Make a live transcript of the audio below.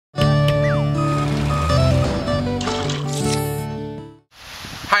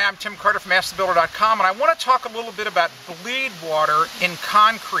I'm Tim Carter from AskTheBuilder.com, and I want to talk a little bit about bleed water in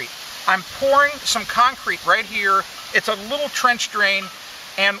concrete. I'm pouring some concrete right here. It's a little trench drain,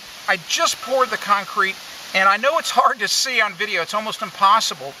 and I just poured the concrete, and I know it's hard to see on video. It's almost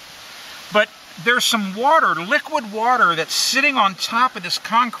impossible, but there's some water, liquid water, that's sitting on top of this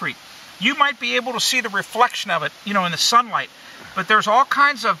concrete. You might be able to see the reflection of it, you know, in the sunlight, but there's all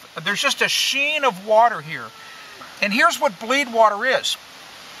kinds of, there's just a sheen of water here. And here's what bleed water is.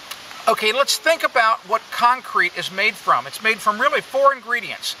 Okay, let's think about what concrete is made from. It's made from really 4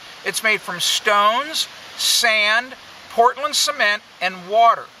 ingredients. It's made from stones, sand, Portland cement, and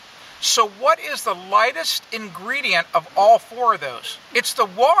water. So what is the lightest ingredient of all 4 of those? It's the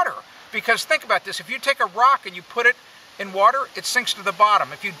water. Because think about this, if you take a rock and you put it in water, it sinks to the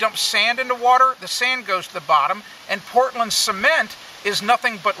bottom. If you dump sand into water, the sand goes to the bottom. And Portland cement is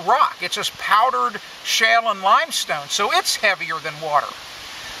nothing but rock. It's just powdered shale and limestone, so it's heavier than water.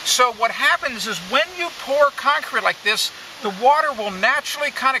 So what happens is when you pour concrete like this, the water will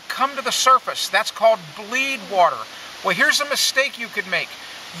naturally kind of come to the surface. That's called bleed water. Well, here's a mistake you could make.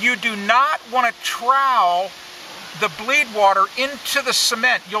 You do not want to trowel the bleed water into the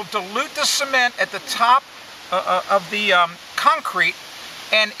cement. You'll dilute the cement at the top of the concrete,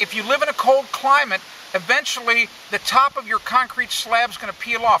 and if you live in a cold climate, eventually the top of your concrete slab is going to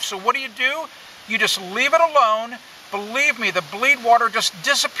peel off. So what do? You just leave it alone. Believe me, the bleed water just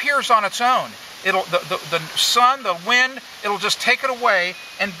disappears on its own. The sun, the wind, it'll just take it away,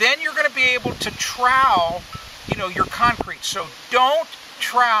 and then you're going to be able to trowel, you know, your concrete. So don't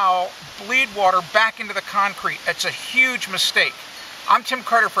trowel bleed water back into the concrete. It's a huge mistake. I'm Tim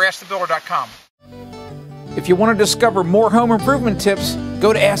Carter for AskTheBuilder.com. If you want to discover more home improvement tips,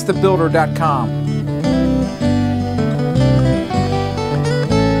 go to AskTheBuilder.com.